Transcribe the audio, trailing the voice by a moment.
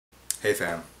Hey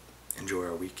fam, enjoy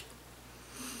our week.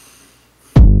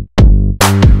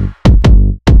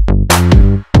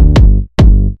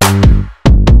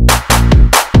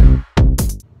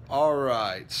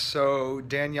 Alright, so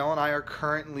Danielle and I are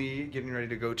currently getting ready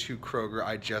to go to Kroger.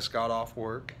 I just got off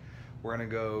work. We're gonna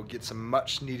go get some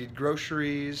much needed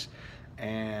groceries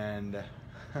and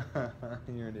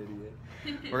you're an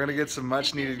idiot. We're gonna get some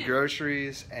much needed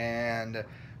groceries and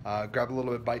grab a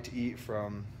little bit bite to eat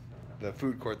from the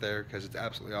food court there because it's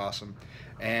absolutely awesome.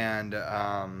 And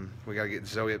we gotta get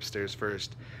Zoe upstairs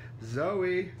first.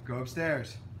 Zoe, go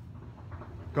upstairs.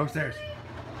 Go upstairs.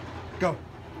 Go.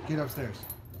 Get upstairs.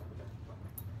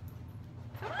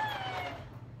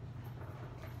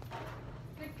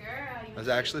 Good girl. It was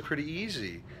actually pretty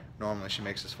easy. Normally she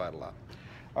makes us fight a lot.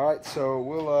 All right, so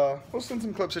we'll send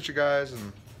some clips at you guys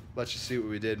and let you see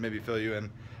what we did. Maybe fill you in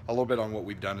a little bit on what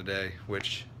we've done today,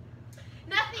 which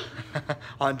Nothing.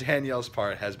 on Danielle's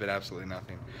part has been absolutely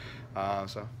nothing.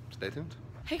 So stay tuned.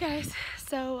 Hey guys,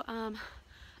 so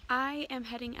I am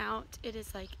heading out. It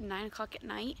is like 9 o'clock at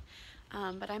night,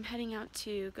 but I'm heading out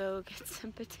to go get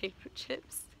some potato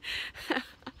chips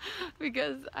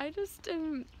because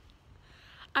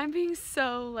I'm being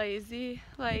so lazy.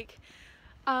 Like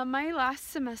my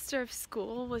last semester of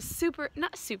school was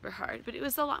not super hard, but it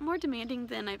was a lot more demanding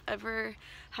than I've ever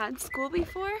had school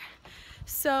before.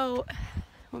 So,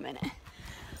 1 minute.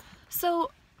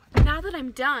 So now that I'm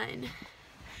done,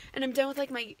 and I'm done with like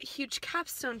my huge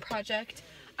capstone project,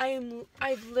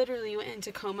 I've literally went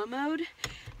into coma mode,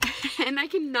 and I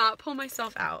cannot pull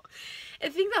myself out. I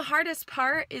think the hardest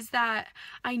part is that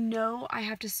I know I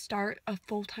have to start a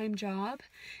full-time job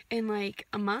in like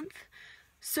a month,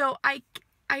 so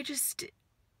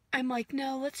I'm like,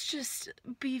 no, let's just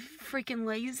be freaking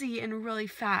lazy and really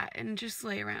fat and just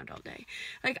lay around all day.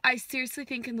 Like, I seriously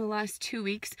think in the last 2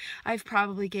 weeks, I've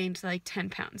probably gained like 10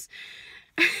 pounds.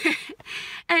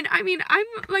 And I mean, I'm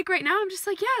like, right now, I'm just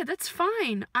like, yeah, that's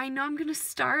fine. I know I'm gonna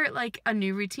start like a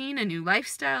new routine, a new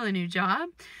lifestyle, a new job.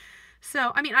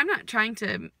 So, I mean, I'm not trying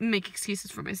to make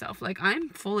excuses for myself. Like, I'm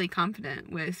fully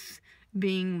confident with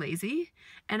being lazy,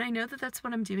 and I know that that's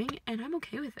what I'm doing, and I'm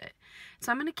okay with it. So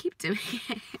I'm gonna keep doing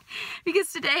it.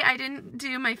 Because today I didn't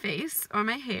do my face or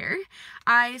my hair.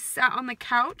 I sat on the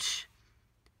couch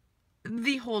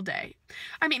the whole day.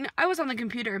 I mean, I was on the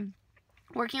computer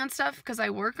working on stuff because I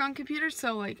work on computers,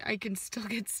 so like I can still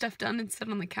get stuff done and sit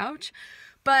on the couch.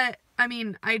 But I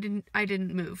mean, I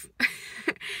didn't move.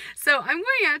 So I'm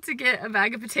going out to get a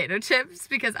bag of potato chips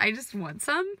because I just want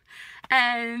some.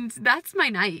 And that's my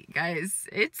night, guys.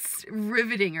 It's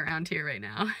riveting around here right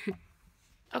now.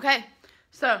 Okay,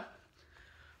 so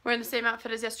we're in the same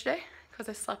outfit as yesterday because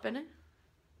I slept in it.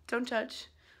 Don't judge.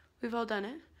 We've all done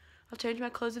it. I'll change my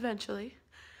clothes eventually.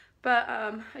 But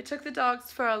I took the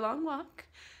dogs for a long walk,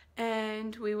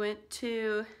 and we went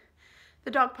to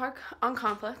the dog park on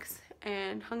Complex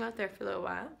and hung out there for a little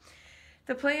while.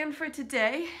 The plan for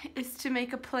today is to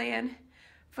make a plan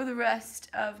for the rest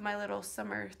of my little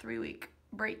summer 3-week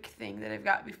break thing that I've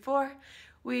got before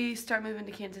we start moving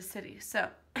to Kansas City. So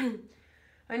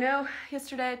I know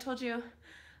yesterday I told you I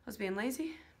was being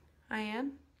lazy. I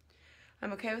am.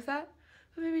 I'm okay with that,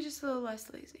 but maybe just a little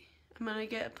less lazy. I'm gonna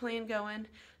get a plan going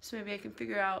so maybe I can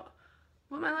figure out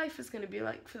what my life is gonna be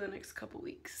like for the next couple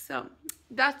weeks. So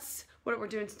that's what we're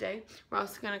doing today. We're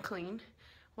also gonna clean.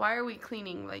 Why are we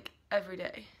cleaning like every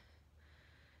day?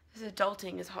 This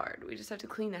adulting is hard. We just have to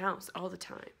clean the house all the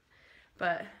time.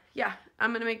 But yeah,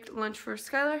 I'm gonna make lunch for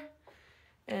Skylar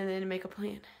and then make a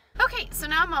plan. Okay, so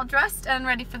now I'm all dressed and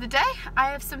ready for the day.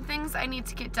 I have some things I need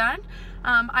to get done.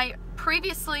 I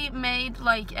previously made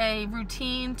like a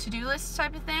routine to-do list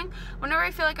type of thing. Whenever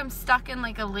I feel like I'm stuck in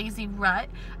like a lazy rut,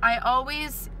 I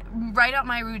always write out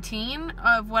my routine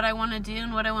of what I want to do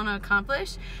and what I want to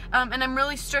accomplish, and I'm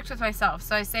really strict with myself.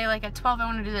 So I say like at 12 I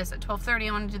want to do this, at 12:30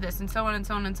 I want to do this, and so on and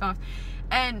so on and so on.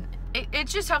 And it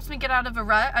just helps me get out of a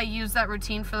rut. I use that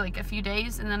routine for like a few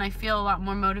days, and then I feel a lot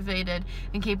more motivated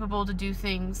and capable to do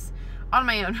things on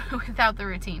my own without the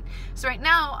routine. So right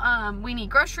now we need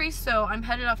groceries, so I'm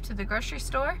headed off to the grocery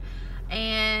store,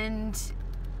 and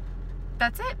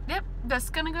that's it. Yep,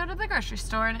 just gonna go to the grocery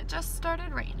store, and it just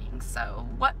started raining, so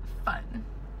what fun.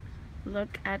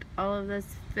 Look at all of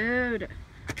this food.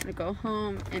 I'm gonna go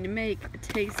home and make a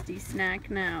tasty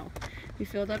snack now. We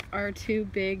filled up our 2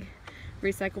 big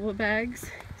recyclable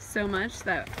bags so much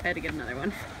that I had to get another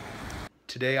one.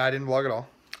 Today I didn't vlog at all.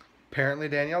 Apparently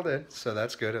Danielle did, so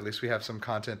that's good. At least we have some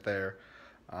content there.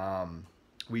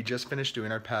 We just finished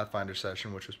doing our Pathfinder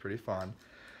session, which was pretty fun.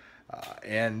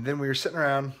 And then we were sitting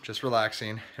around just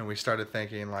relaxing, and we started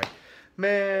thinking like,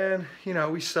 man, you know,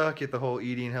 we suck at the whole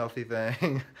eating healthy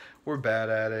thing. We're bad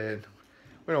at it.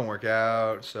 We don't work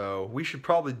out, so we should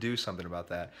probably do something about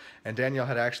that. And Danielle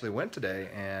had actually went today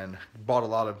and bought a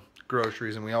lot of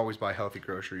groceries, and we always buy healthy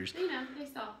groceries. You know, they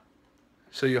saw.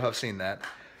 So you'll have seen that.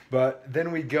 But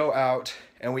then we go out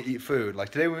and we eat food. Like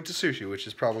today we went to sushi, which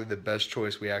is probably the best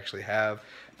choice we actually have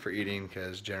for eating,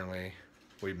 because generally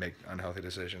we make unhealthy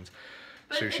decisions.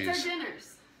 But Sushi's. it's our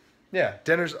dinners. Yeah,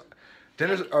 dinners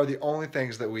are the only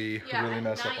things that we really at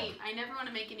mess up night, on. I never want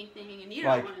to make anything, and you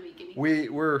Like, don't want to make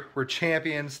anything. we're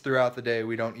champions throughout the day.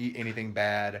 We don't eat anything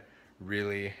bad,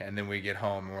 really, and then we get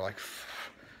home and we're like,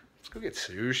 let's go get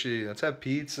sushi. Let's have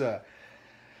pizza.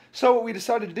 So what we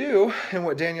decided to do, and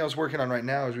what Danielle's working on right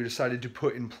now, is we decided to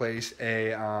put in place a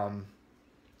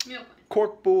Meal plan.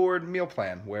 corkboard meal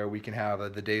plan where we can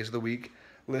have the days of the week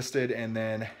listed, and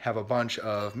then have a bunch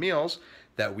of meals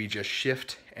that we just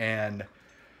shift and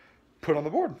put on the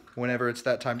board whenever it's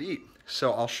that time to eat.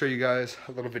 So I'll show you guys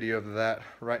a little video of that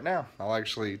right now. I'll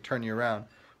actually turn you around,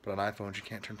 but on iPhones you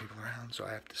can't turn people around, so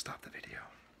I have to stop the video.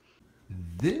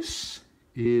 This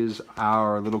is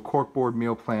our little corkboard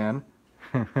meal plan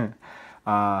in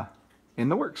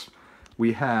the works.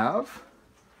 We have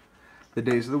the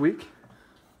days of the week,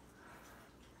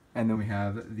 and then we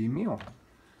have the meal,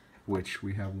 which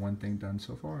we have one thing done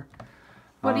so far.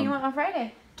 What do you want on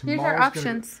Friday? Here's our tomorrow's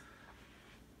options.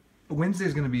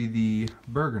 Wednesday's gonna be the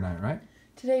burger night, right?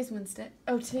 Today's Wednesday.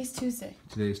 Oh, today's Tuesday.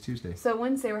 Today is Tuesday. So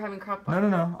Wednesday we're having crock pot.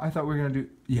 No. I thought we were gonna do.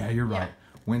 Yeah, you're right.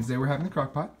 Yeah. Wednesday we're having the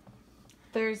crock pot.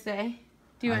 Thursday.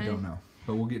 Do you I want don't know,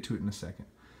 but we'll get to it in a second.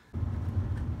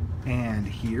 And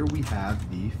here we have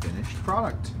the finished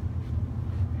product.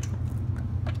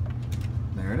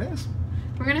 There it is.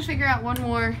 We're gonna figure out one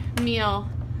more meal,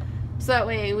 so that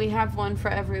way we have one for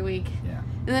every week. Yeah.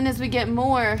 And then as we get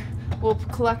more, we'll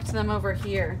collect them over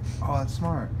here. Oh, that's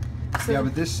smart. So, Yeah,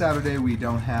 but this Saturday we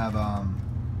don't have.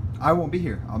 I won't be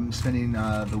here. I'm spending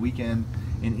the weekend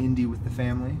in Indy with the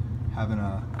family, having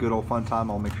a good old fun time.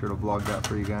 I'll make sure to vlog that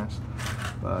for you guys.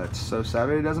 But so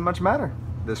Saturday doesn't much matter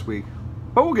this week.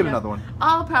 But we'll get another one.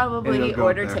 I'll probably It'll go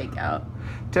order up there. takeout.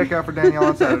 Takeout for Danielle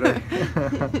on Saturday.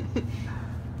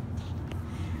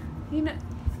 You know,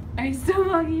 are you still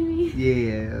vlogging me?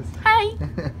 Yes. Hi.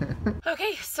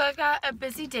 Okay, so I've got a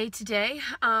busy day today.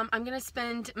 I'm gonna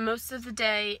spend most of the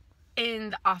day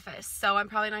in the office, so I'm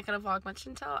probably not gonna vlog much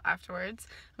until afterwards.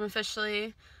 I'm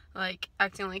officially like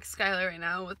acting like Skylar right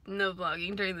now with no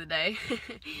vlogging during the day.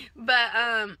 But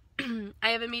I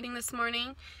have a meeting this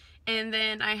morning, and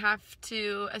then I have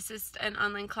to assist an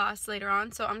online class later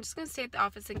on, so I'm just gonna stay at the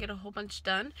office and get a whole bunch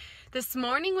done. This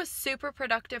morning was super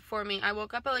productive for me. I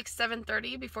woke up at like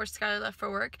 7:30 before Skylar left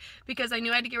for work, because I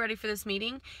knew I had to get ready for this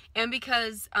meeting, and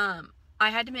because I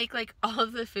had to make like all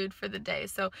of the food for the day.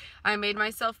 So I made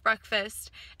myself breakfast,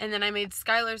 and then I made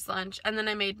Skylar's lunch, and then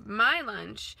I made my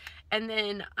lunch, and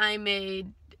then I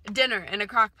made dinner in a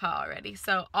crock pot already.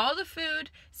 So all the food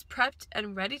is prepped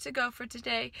and ready to go for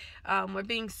today. We're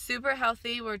being super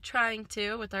healthy. We're trying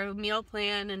to with our meal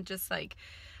plan, and just like,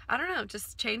 I don't know,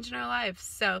 just changing our lives.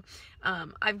 So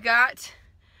I've got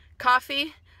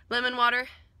coffee, lemon water,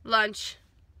 lunch.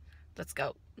 Let's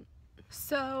go.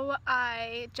 So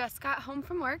I just got home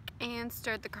from work and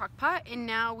stirred the crock pot, and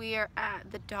now we are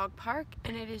at the dog park,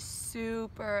 and it is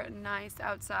super nice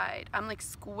outside. I'm like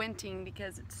squinting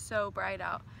because it's so bright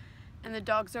out, and the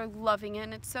dogs are loving it,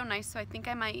 and it's so nice. So I think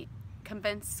I might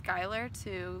convince Skylar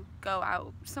to go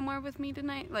out somewhere with me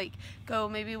tonight. Like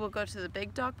maybe we'll go to the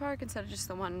big dog park instead of just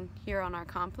the one here on our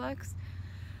complex.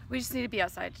 We just need to be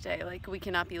outside today. Like, we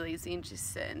cannot be lazy and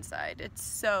just sit inside. It's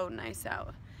so nice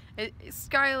out.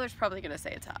 Skylar's probably gonna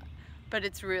say it's hot, but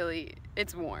it's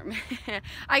warm.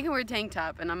 I can wear a tank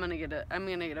top, and I'm gonna get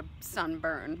a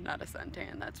sunburn, not a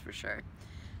suntan, that's for sure.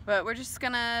 But we're just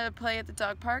gonna play at the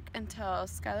dog park until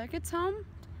Skylar gets home.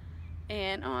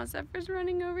 And oh, Zephyr's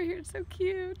running over here, it's so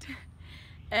cute.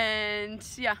 And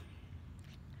yeah,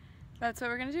 that's what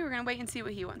we're gonna do. We're gonna wait and see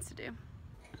what he wants to do.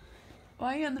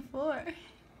 Why are you on the floor?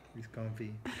 He's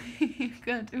comfy. You're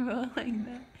comfortable like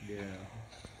that. Yeah.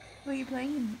 What are you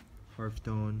playing?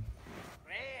 Hearthstone.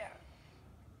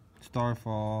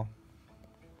 Starfall.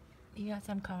 You got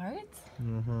some cards?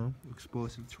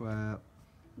 Explosive Trap.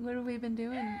 What have we been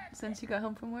doing since you got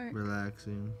home from work?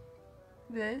 Relaxing.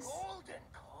 This?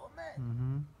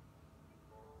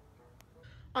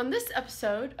 On this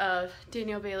episode of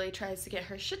Danielle Bailey Tries to Get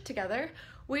Her Shit Together,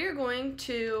 we are going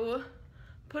to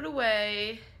put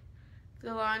away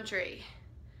the laundry.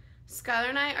 Skylar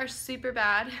and I are super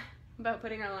bad about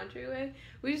putting our laundry away.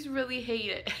 We just really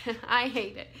hate it. I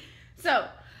hate it. So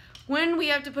when we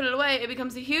have to put it away, it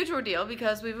becomes a huge ordeal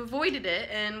because we've avoided it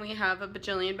and we have a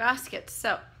bajillion baskets.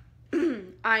 So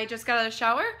I just got out of the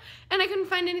shower and I couldn't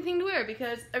find anything to wear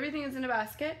because everything is in a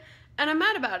basket and I'm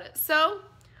mad about it. So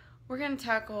we're gonna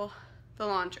tackle the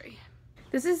laundry.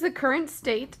 This is the current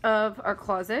state of our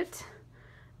closet.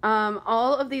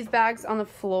 All of these bags on the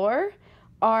floor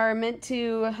are meant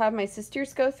to have my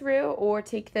sisters go through or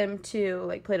take them to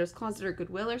like Plato's Closet or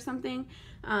Goodwill or something,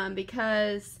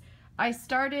 because I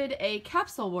started a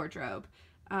capsule wardrobe.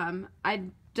 I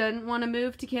didn't want to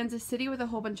move to Kansas City with a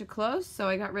whole bunch of clothes, so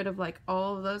I got rid of like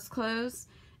all of those clothes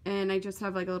and I just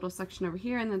have like a little section over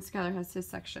here, and then Skylar has his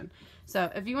section.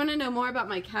 So if you want to know more about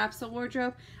my capsule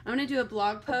wardrobe, I'm going to do a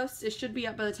blog post. It should be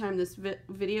up by the time this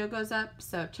video goes up,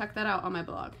 so check that out on my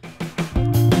blog.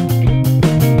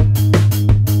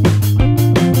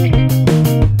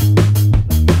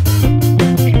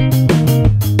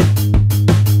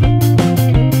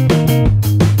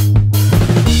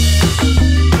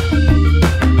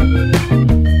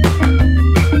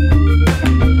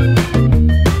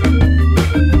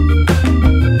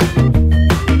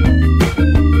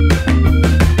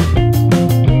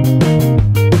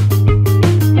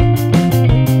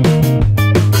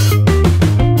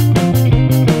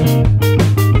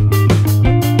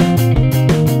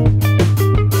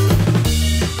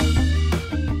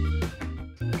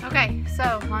 Okay,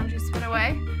 so laundry's put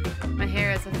away. My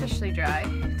hair is officially dry.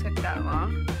 It took that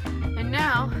long. And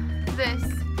now this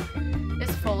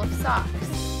is full of socks.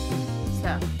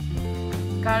 So,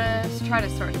 gotta try to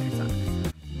sort through socks.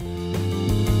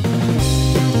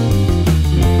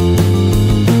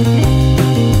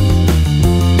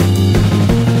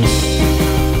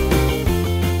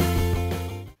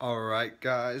 Alright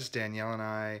guys, Danielle and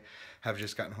I have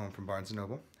just gotten home from Barnes &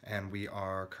 Noble, and we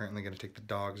are currently going to take the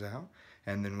dogs out,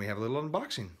 and then we have a little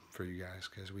unboxing for you guys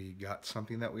because we got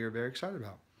something that we are very excited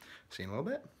about. See you in a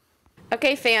little bit.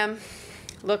 Okay fam,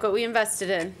 look what we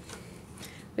invested in.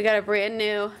 We got a brand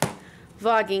new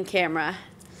vlogging camera.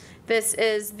 This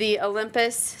is the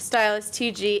Olympus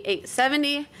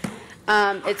TG-870.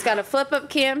 It's got a flip-up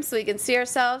cam so we can see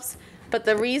ourselves. But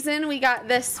the reason we got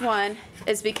this one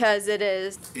is because it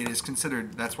is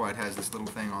considered, that's why it has this little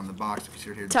thing on the box. If you see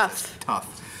it here, tough. It says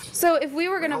tough. So if we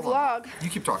were gonna vlog, you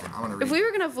keep talking. I want to read. If we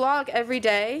were gonna vlog every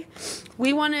day,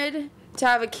 we wanted to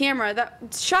have a camera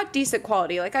that shot decent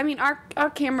quality. Like, I mean, our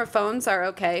camera phones are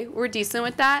okay. We're decent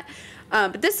with that.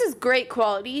 But this is great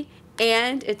quality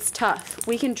and it's tough.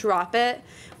 We can drop it.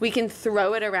 We can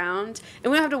throw it around,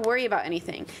 and we don't have to worry about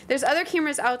anything. There's other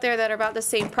cameras out there that are about the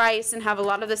same price and have a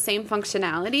lot of the same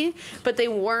functionality, but they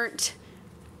weren't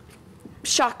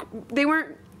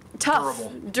tough,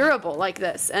 durable like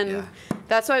this, and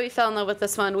that's why we fell in love with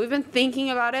this one. We've been thinking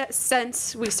about it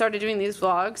since we started doing these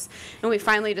vlogs, and we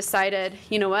finally decided,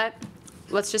 you know what?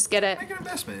 Let's just get it. Make an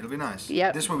investment. It'll be nice.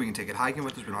 Yep. This way we can take it hiking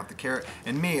with us. We don't have to carry it.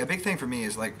 And me, a big thing for me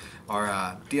is like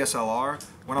our DSLR.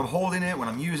 When I'm holding it, when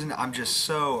I'm using it, I'm just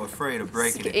so afraid of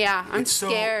breaking it. Yeah, I'm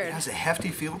scared. It has a hefty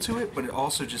feel to it, but it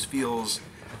also just feels,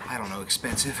 I don't know,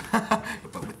 expensive.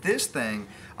 But with this thing,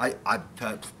 I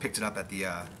picked it up at the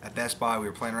at Best Buy. We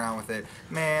were playing around with it.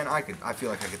 Man, I feel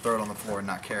like I could throw it on the floor and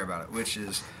not care about it, which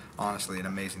is honestly an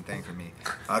amazing thing for me.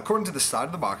 According to the side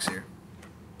of the box here.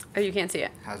 Oh, you can't see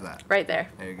it. How's that? Right there.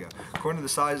 There you go. According to the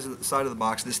side of the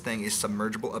box, this thing is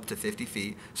submergible up to 50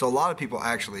 feet. So a lot of people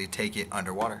actually take it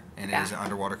underwater, and it is an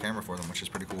underwater camera for them, which is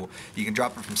pretty cool. You can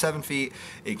drop it from 7 feet.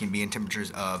 It can be in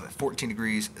temperatures of 14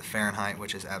 degrees Fahrenheit,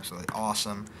 which is absolutely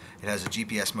awesome. It has a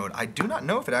GPS mode. I do not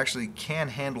know if it actually can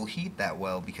handle heat that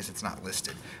well because it's not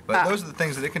listed. But those are the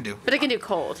things that it can do. But it can do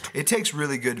cold. It takes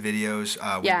really good videos.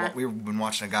 We've been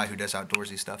watching a guy who does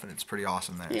outdoorsy stuff, and it's pretty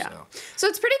awesome there. Yeah. So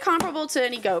it's pretty comparable to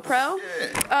any GoPro.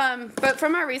 Yeah. But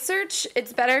from our research,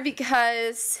 it's better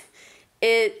because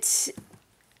it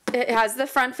has the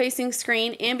front-facing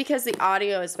screen, and because the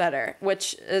audio is better,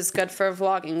 which is good for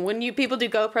vlogging. When people do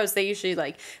GoPros, they usually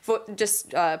like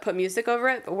just put music over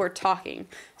it, but we're talking.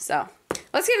 So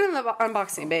let's get into the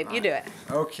unboxing, babe. You do it.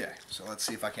 Okay, so let's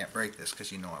see if I can't break this,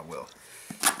 because you know I will.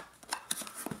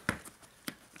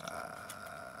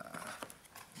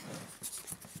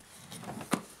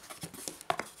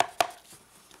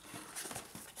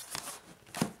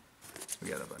 We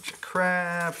got a bunch of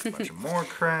crap, a bunch of more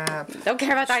crap. Don't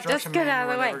care about that. Just get it out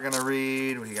of the way. We're gonna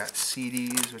read. We got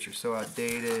CDs, which are so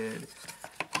outdated.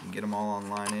 You can get them all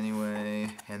online anyway.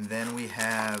 And then we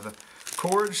have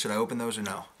cords. Should I open those or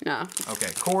no? No. Okay,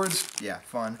 cords. Yeah,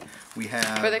 fun. We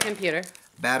have for the computer.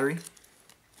 Battery.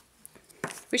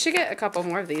 We should get a couple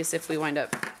more of these if we wind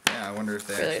up. Yeah, I wonder if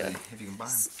they actually, if you can buy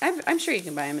them. I'm sure you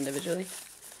can buy them individually.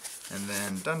 And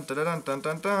then dun dun dun dun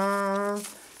dun dun.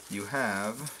 you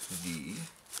have the...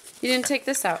 You didn't take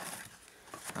this out.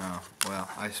 Oh, well,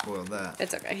 I spoiled that.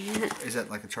 It's okay. Is that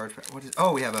like a charge pad? What is?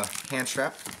 Oh, we have a hand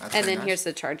strap. That's And then nice. here's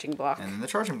the charging block. And then the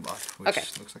charging block, which Okay.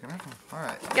 looks like an iPhone. All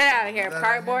right. Get out of here,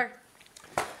 cardboard.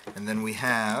 And then we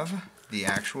have the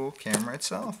actual camera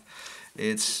itself.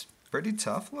 It's pretty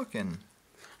tough looking.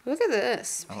 Look at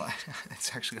this.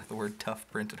 It's actually got the word tough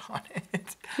printed on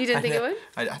it. You didn't think it would?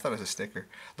 I thought it was a sticker.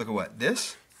 Look at what?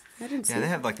 This? I didn't see Yeah, they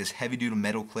have like this heavy duty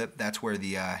metal clip. That's where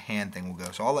the hand thing will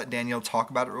go. So I'll let Danielle talk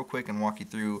about it real quick and walk you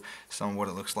through some of what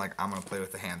it looks like. I'm going to play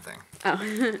with the hand thing.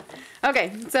 Oh.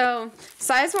 Okay, so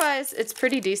size-wise, it's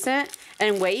pretty decent.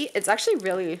 And weight, it's actually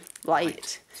really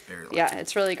light. It's very light. Yeah,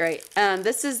 it's really great.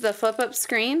 This is the flip-up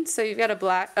screen. So you've got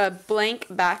a blank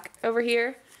back over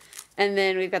here. And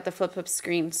then we've got the flip-up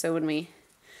screen. So when we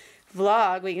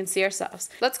vlog, we can see ourselves.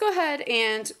 Let's go ahead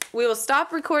and we will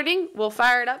stop recording. We'll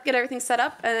fire it up, get everything set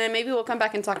up, and then maybe we'll come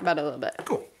back and talk about it a little bit.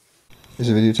 Cool. Is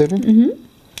it videotaping? Mm-hmm.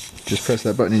 Just press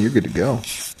that button and you're good to go.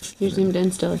 You're zoomed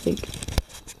in still, I think.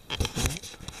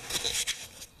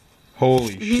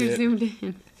 Holy You're shit. zoomed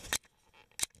in.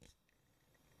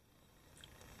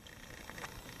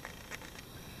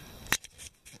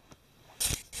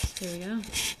 Here we go.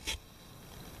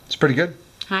 It's pretty good.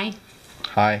 Hi.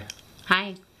 Hi.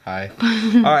 Hi. Hi.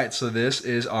 Alright, so this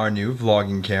is our new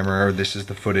vlogging camera, or this is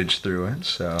the footage through it,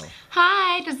 so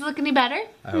Hi. Does it look any better?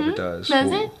 I hope it does.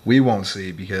 Does it? We won't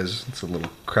see because it's a little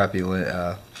crappy,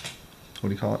 what do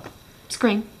you call it?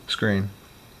 Screen. Screen.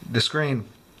 The screen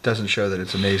doesn't show that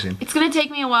it's amazing. It's gonna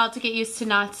take me a while to get used to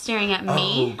not staring at Oh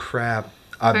me crap.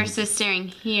 versus staring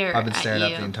here I've been at staring you.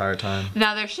 up the entire time.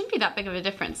 Now there shouldn't be that big of a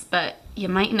difference, but you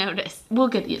might notice. We'll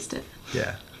get used to it.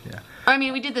 Yeah, yeah. I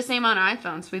mean, we did the same on our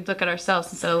iPhones. We'd look at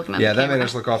ourselves instead of looking at Yeah, the that camera. made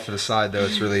us look off to the side though.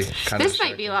 It's really kind of This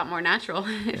might be a lot more natural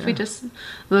if we just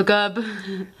look up.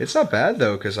 It's not bad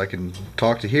though, because I can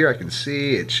talk to here, I can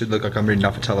see. It should look like I'm reading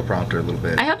off a teleprompter a little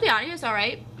bit. I hope the audio's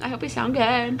alright. I hope we sound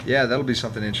good. Yeah, that'll be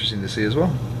something interesting to see as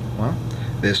well. Well,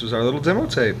 this was our little demo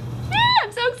tape. Yeah,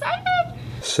 I'm so excited.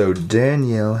 So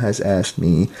Danielle has asked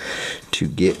me to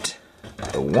get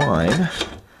the wine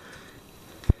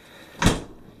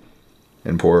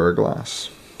and pour her a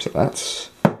glass. So that's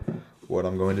what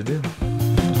I'm going to do.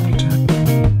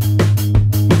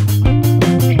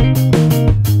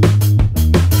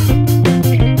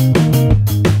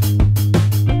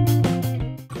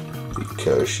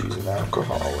 Because she's an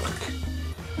alcoholic.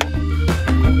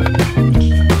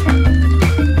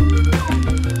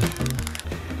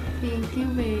 Thank you,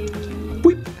 baby.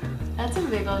 Boop. That's a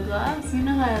big old glass. You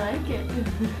know how I like it.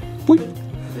 Boop. Put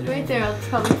it right there. I'll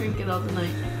probably drink it all the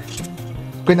night.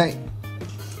 Good night.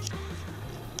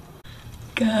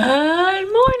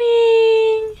 Good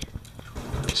morning.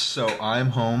 So I'm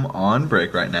home on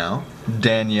break right now.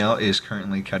 Danielle is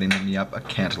currently cutting me up a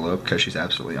cantaloupe because she's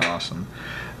absolutely awesome.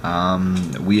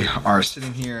 We are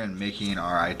sitting here and making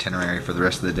our itinerary for the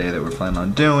rest of the day that we're planning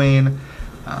on doing.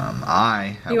 You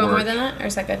want more than that, or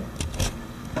is that good?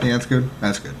 Yeah, that's good.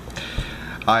 That's good.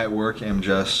 I at work am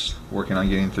just working on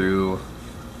getting through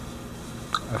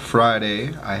a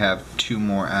Friday. I have 2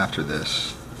 more after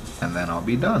this, and then I'll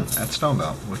be done at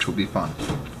Stonebelt, which will be fun.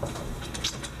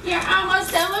 You're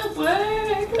almost done with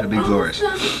work. It'll be glorious.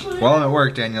 While I'm at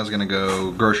work, Danielle's gonna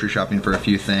go grocery shopping for a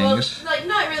few things. Well, like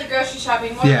not really grocery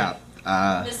shopping, more Yeah,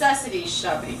 like necessities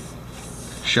shopping.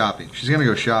 shopping. She's gonna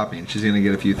go shopping. She's gonna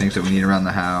get a few things that we need around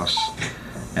the house.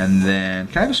 And then,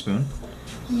 can I have a spoon?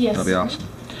 Yes. That'll be awesome.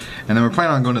 And then we're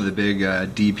planning on going to the big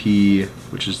DP,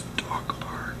 which is dog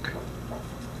park,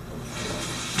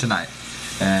 tonight.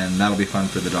 And that'll be fun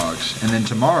for the dogs. And then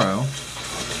tomorrow,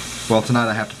 well, tonight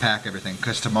I have to pack everything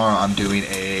because tomorrow I'm doing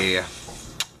a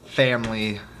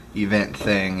family event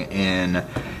thing in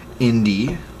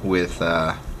Indy with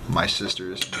my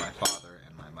sisters, and my father,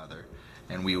 and my mother.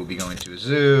 And we will be going to a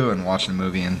zoo and watching a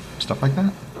movie and stuff like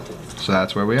that. So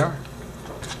that's where we are.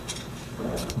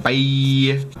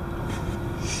 Bye.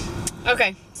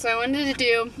 Okay, so I wanted to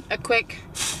do a quick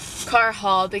car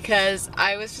haul because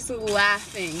I was just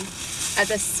laughing at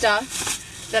the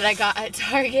stuff that I got at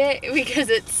Target because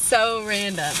it's so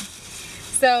random.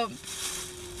 So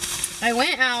I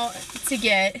went out to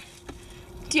get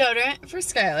deodorant for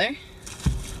Skylar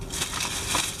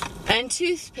and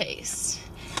toothpaste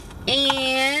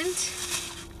and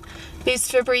these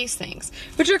Febreze things,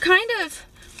 which are kind of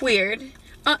weird.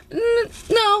 No,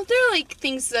 they're like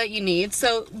things that you need,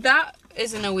 so that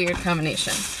isn't a weird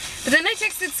combination. But then I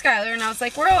texted Skylar and I was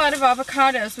like, we're all out of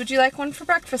avocados. Would you like one for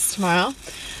breakfast tomorrow?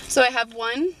 So I have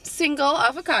one single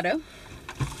avocado.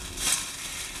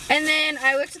 And then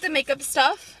I looked at the makeup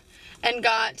stuff and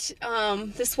got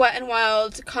this Wet n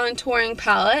Wild contouring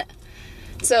palette.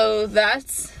 So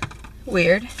that's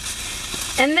weird.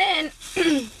 And then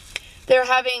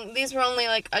these were only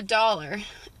like $1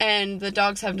 and the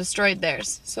dogs have destroyed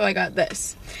theirs. So I got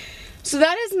this. So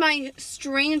that is my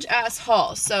strange ass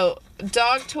haul. So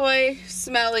dog toy,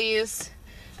 smellies,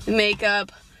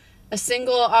 makeup, a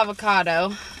single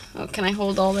avocado. Oh, can I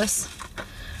hold all this?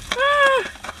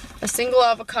 A single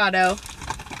avocado,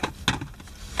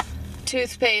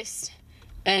 toothpaste,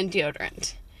 and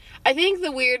deodorant. I think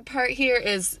the weird part here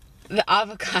is the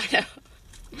avocado.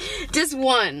 Just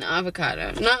one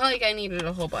avocado. Not like I needed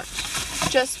a whole bunch.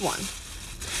 Just one.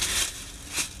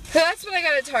 So that's what I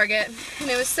got at Target.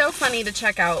 And it was so funny to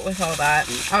check out with all that.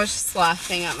 I was just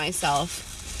laughing at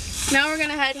myself. Now we're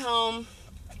gonna head home.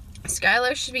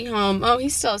 Skylar should be home. Oh, he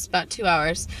still has about 2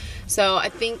 hours. So I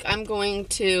think I'm going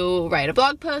to write a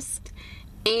blog post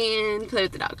and play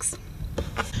with the dogs.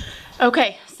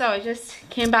 Okay, so I just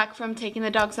came back from taking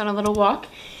the dogs on a little walk,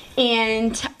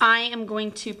 and I am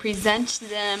going to present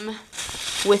them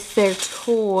with their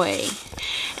toy,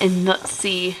 and let's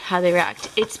see how they react.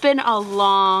 It's been a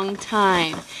long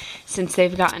time since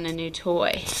they've gotten a new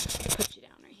toy. Put you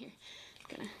down right here.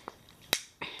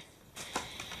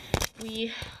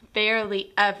 We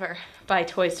barely ever buy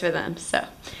toys for them, so.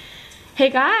 Hey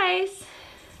guys,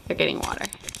 they're getting water.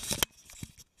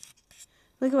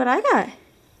 Look at what I got.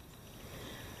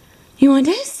 You want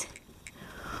this?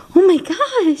 Oh my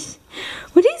gosh.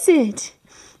 What is it?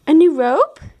 A new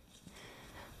rope?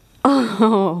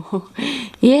 Oh,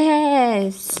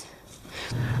 yes.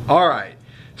 All right.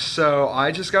 So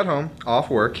I just got home off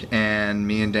work, and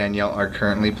me and Danielle are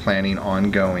currently planning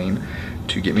on going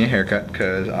to get me a haircut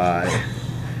because I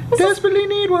desperately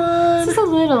need one. This is a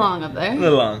little long up there. A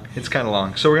little long. It's kind of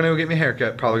long. So we're gonna go get me a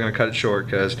haircut. Probably gonna cut it short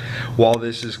because while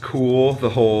this is cool, the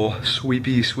whole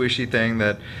sweepy, swishy thing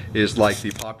that is like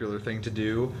the popular thing to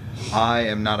do, I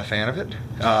am not a fan of it.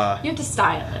 You have to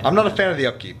style it. I'm not a fan of the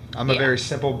upkeep. I'm a very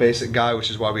simple, basic guy, which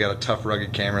is why we got a tough,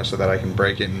 rugged camera so that I can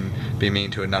break it and be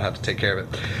mean to it and not have to take care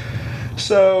of it.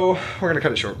 So we're gonna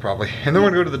cut it short probably. And then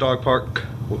we're gonna go to the dog park.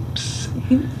 Whoops.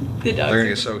 The dogs They're gonna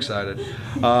get so excited.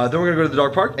 Then we're gonna go to the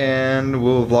dog park and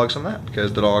we'll vlog some of that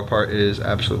because the dog park is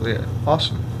absolutely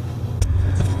awesome.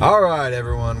 All right,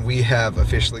 everyone, we have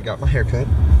officially got my haircut.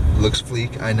 Looks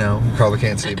fleek, I know. You probably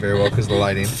can't see it very well because of the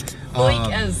lighting.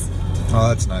 Fleek as. Oh,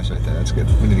 that's nice right there. That's good.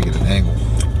 We need to get an angle.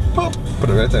 Pop, put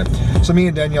it right there. So me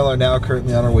and Danielle are now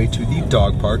currently on our way to the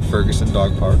dog park, Ferguson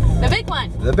Dog Park. The big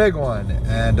one. The big one.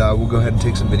 And we'll go ahead and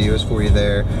take some videos for you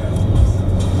there.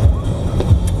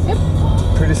 Yep.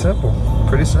 Pretty simple.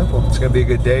 Pretty simple. It's gonna be a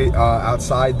good day.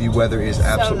 Outside, the weather is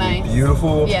absolutely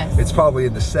beautiful. Yes. It's probably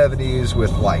in the 70s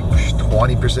with like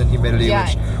 20% humidity,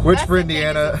 which for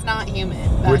Indiana, it's not humid.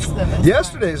 That's the best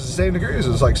yesterday is the same degrees. It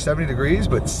was like 70 degrees,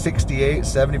 but 68,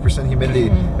 70%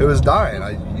 humidity. It was dying.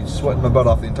 I was sweating my butt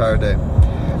off the entire day.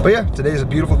 But yeah, today's a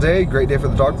beautiful day. Great day for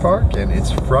the dog park, and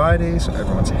it's Friday, so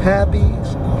everyone's happy.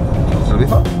 So it'll be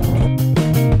fun.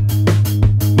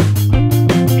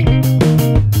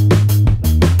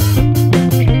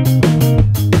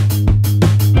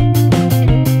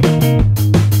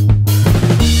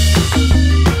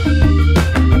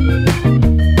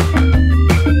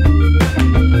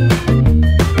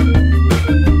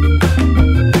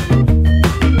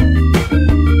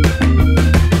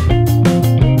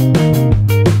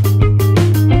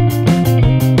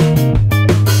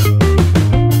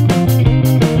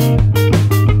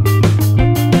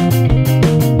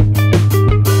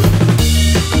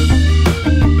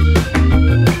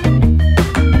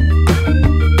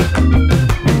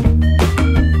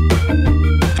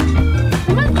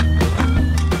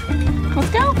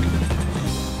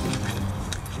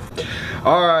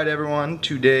 Alright everyone,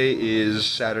 today is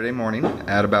Saturday morning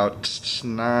at about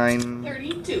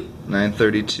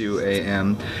 9:32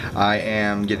 a.m. I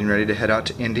am getting ready to head out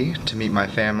to Indy to meet my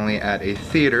family at a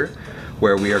theater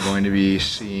where we are going to be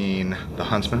seeing The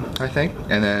Huntsman, I think.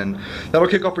 And then that'll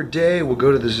kick off our day. We'll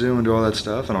go to the zoo and do all that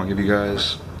stuff, and I'll give you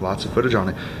guys lots of footage on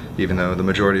it, even though the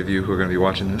majority of you who are going to be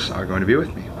watching this are going to be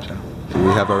with me. So.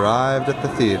 We have arrived at the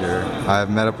theater. I have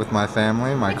met up with my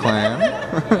family, my clan.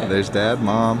 There's Dad,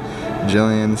 Mom,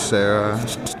 Jillian, Sarah,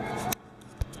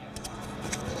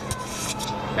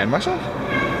 and myself.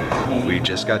 We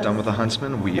just got done with The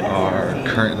Huntsman. We are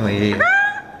currently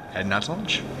heading out to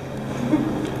lunch.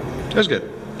 It was good.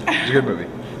 It was a good movie.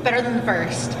 Better than the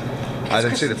first. I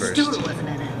didn't see the first. Stewart wasn't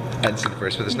in it. I didn't see the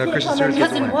first, but there's no Kristen Stewart.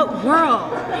 Because in what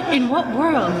world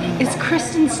is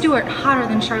Kristen Stewart hotter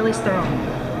than Charlize Theron?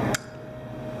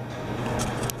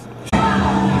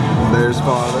 There's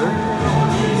Father.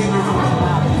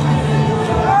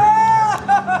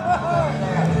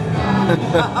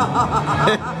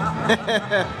 I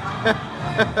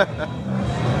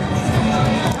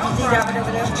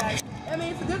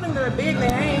mean, it's a good thing they're big, they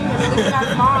hang, and at least not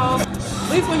small.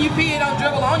 At least when you pee, it don't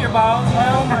dribble on your balls.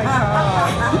 Oh my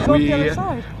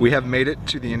god. We have made it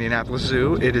to the Indianapolis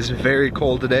Zoo. It is very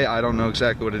cold today. I don't know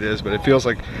exactly what it is, but it feels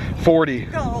like 40.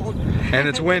 Cold. And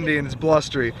it's windy and it's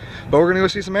blustery. But we're gonna go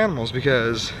see some animals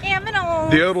because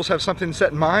the Odals have something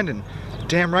set in mind, and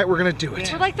damn right we're gonna do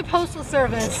it. We're like the Postal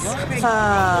Service.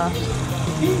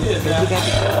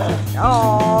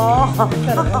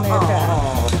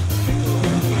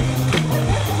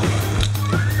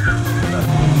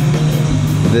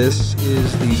 This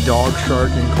is the dog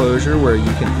shark enclosure where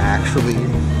you can actually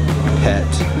pet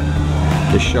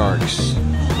the sharks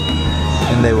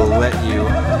and they will let you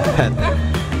pet them.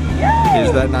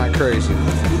 Is that not crazy?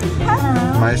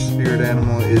 My spirit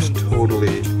animal is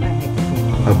totally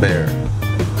a bear.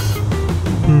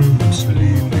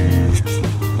 Sleepy.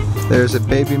 There's a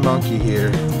baby monkey here.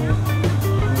 A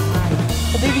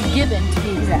baby gibbon, to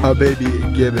be exact. A baby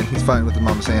gibbon. He's fighting with the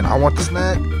mama saying, I want the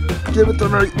snack. Give it to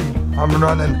me. I'm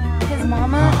running. His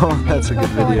mama. Oh, that's a good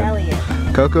Coco video. And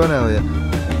Elliot. Coco and Elliot.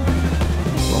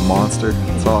 Little monster.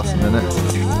 It's awesome, isn't it?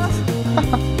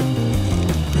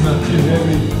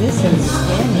 This is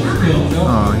skinny.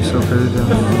 Oh, he's so pretty down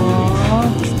there.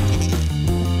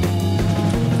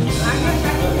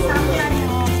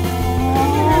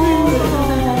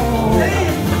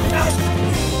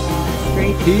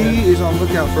 He is on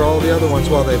lookout for all the other ones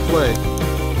while they play.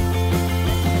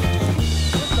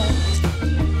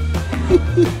 Get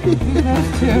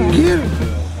him!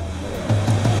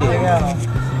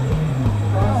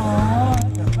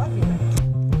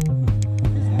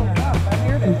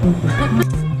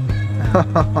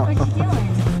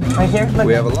 Right here?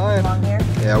 We have a lion. Long hair?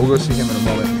 Yeah, we'll go see him in a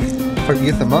moment. If I can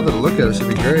get the mother to look at us,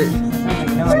 it'd be great. That's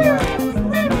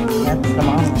the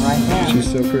mama right there.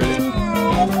 She's so pretty.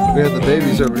 We have the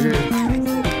babies over here.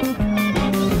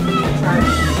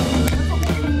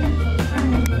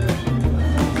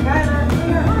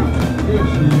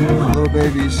 Little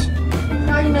babies.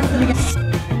 Now you missed it again.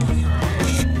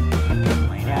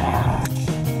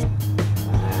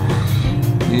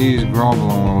 He's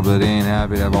grumbling a little bit. He ain't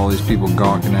happy to have all these people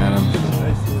gawking at him.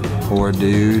 Poor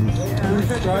dude.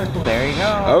 There you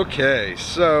go. Okay,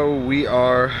 so we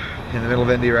are in the middle of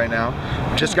Indy right now.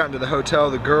 Just gotten to the hotel.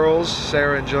 The girls,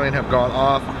 Sarah and Jillian, have gone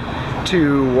off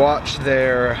to watch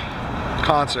their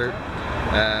concert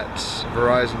at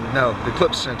Verizon. No, the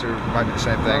Eclipse Center might be the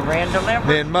same thing.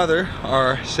 Me and Mother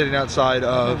are sitting outside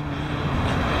of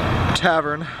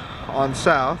Tavern on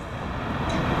South.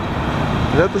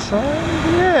 Is that the sign?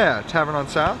 Yeah, Tavern on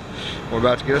South. We're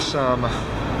about to get us some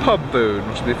pub food,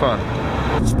 which will be fun.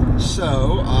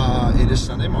 So, it is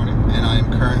Sunday morning, and I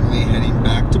am currently heading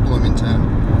back to Bloomington.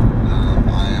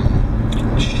 I am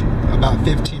about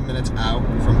 15 minutes out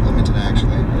from Bloomington,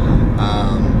 actually.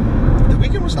 The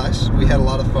weekend was nice. We had a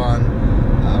lot of fun.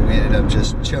 We ended up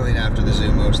just chilling after the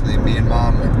zoo mostly. Me and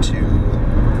Mom went to,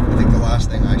 I think the last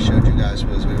thing I showed you guys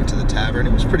was we went to the tavern.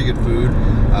 It was pretty good food.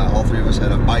 All three of us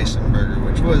had a bison burger,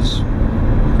 which was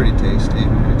pretty tasty.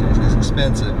 It's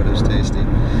expensive, but it was tasty.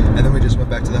 And then we just went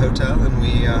back to the hotel and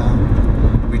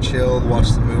we chilled,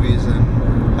 watched some movies, and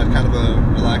had kind of a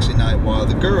relaxing night while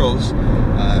the girls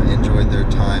enjoyed their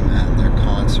time at their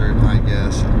concert, I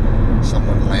guess.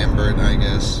 Someone Lambert, I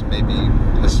guess, maybe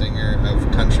a singer of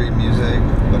country music,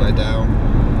 but I doubt.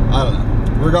 I don't know.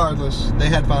 Regardless, they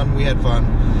had fun, we had fun,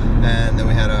 and then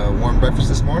we had a warm breakfast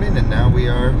this morning, and now we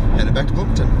are headed back to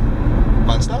Bloomington.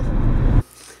 Fun stuff.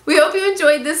 We hope you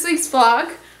enjoyed this week's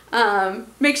vlog.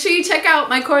 Make sure you check out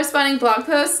my corresponding blog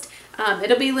post.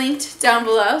 It'll be linked down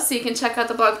below, so you can check out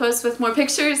the blog post with more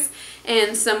pictures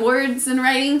and some words and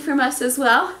writing from us as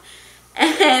well.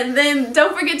 And then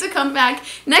don't forget to come back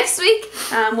next week.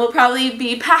 We'll probably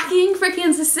be packing for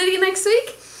Kansas City next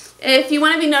week. If you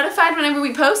want to be notified whenever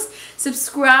we post,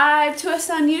 subscribe to us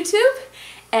on YouTube.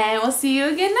 And we'll see you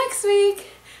again next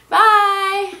week. Bye!